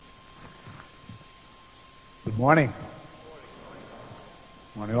Good morning.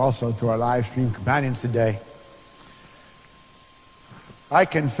 Morning also to our live stream companions today. I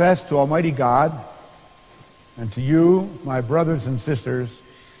confess to Almighty God and to you, my brothers and sisters,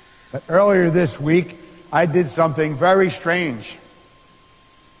 that earlier this week I did something very strange.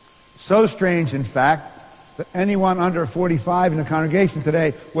 So strange, in fact, that anyone under 45 in the congregation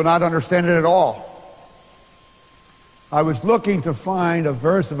today will not understand it at all. I was looking to find a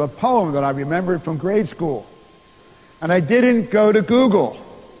verse of a poem that I remembered from grade school. And I didn't go to Google.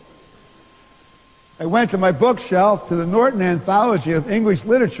 I went to my bookshelf to the Norton Anthology of English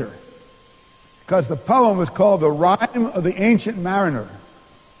Literature because the poem was called The Rime of the Ancient Mariner.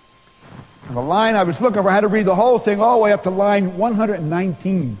 And the line I was looking for, I had to read the whole thing all the way up to line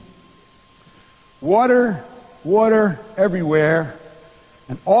 119. Water, water everywhere,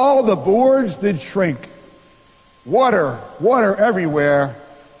 and all the boards did shrink. Water, water everywhere,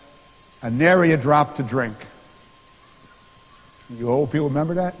 and nary a drop to drink. You old people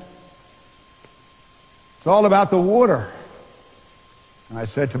remember that? It's all about the water. And I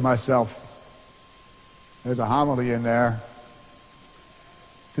said to myself, there's a homily in there.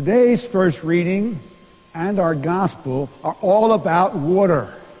 Today's first reading and our gospel are all about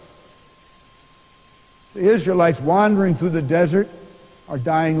water. The Israelites wandering through the desert are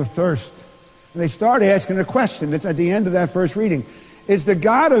dying of thirst. And they start asking a question that's at the end of that first reading. Is the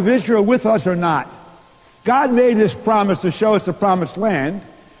God of Israel with us or not? God made this promise to show us the promised land,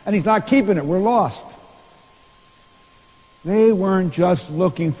 and he's not keeping it. We're lost. They weren't just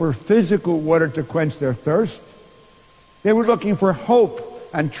looking for physical water to quench their thirst. They were looking for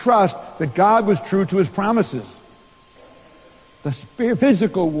hope and trust that God was true to his promises. The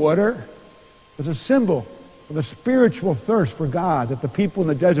physical water was a symbol of a spiritual thirst for God that the people in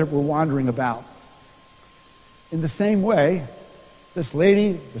the desert were wandering about. In the same way, this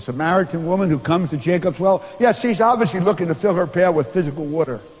lady, the Samaritan woman who comes to Jacob's well, yes, she's obviously looking to fill her pail with physical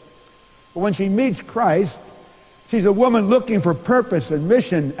water. But when she meets Christ, she's a woman looking for purpose and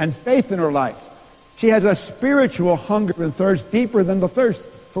mission and faith in her life. She has a spiritual hunger and thirst deeper than the thirst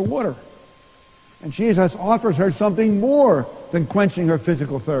for water. And Jesus offers her something more than quenching her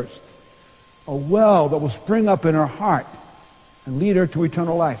physical thirst. A well that will spring up in her heart and lead her to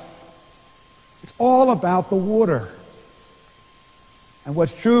eternal life. It's all about the water. And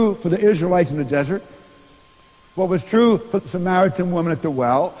what's true for the Israelites in the desert, what was true for the Samaritan woman at the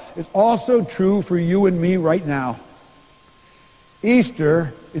well, is also true for you and me right now.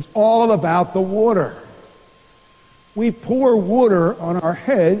 Easter is all about the water. We pour water on our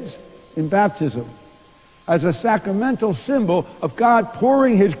heads in baptism as a sacramental symbol of God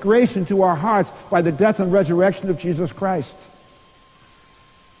pouring his grace into our hearts by the death and resurrection of Jesus Christ.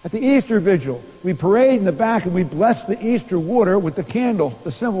 At the Easter Vigil, we parade in the back and we bless the Easter water with the candle,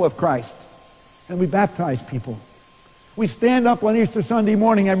 the symbol of Christ. And we baptize people. We stand up on Easter Sunday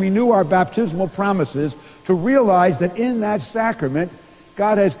morning and renew our baptismal promises to realize that in that sacrament,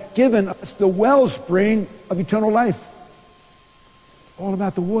 God has given us the wellspring of eternal life. It's all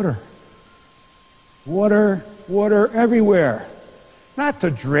about the water. Water, water everywhere. Not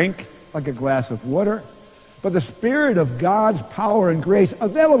to drink like a glass of water, but the Spirit of God's power and grace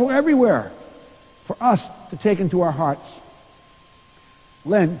available everywhere for us to take into our hearts.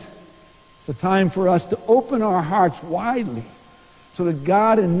 Lent is a time for us to open our hearts widely so that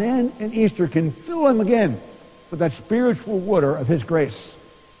God and then in Easter can fill them again with that spiritual water of his grace.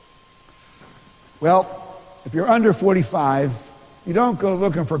 Well, if you're under 45, you don't go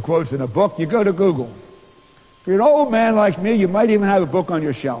looking for quotes in a book, you go to Google. If you're an old man like me, you might even have a book on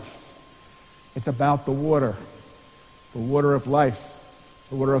your shelf. It's about the water of life,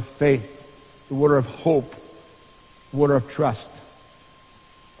 the water of faith, the water of hope, the water of trust.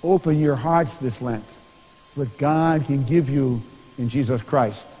 Open your hearts this Lent so that God can give you in Jesus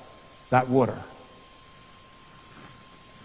Christ that water.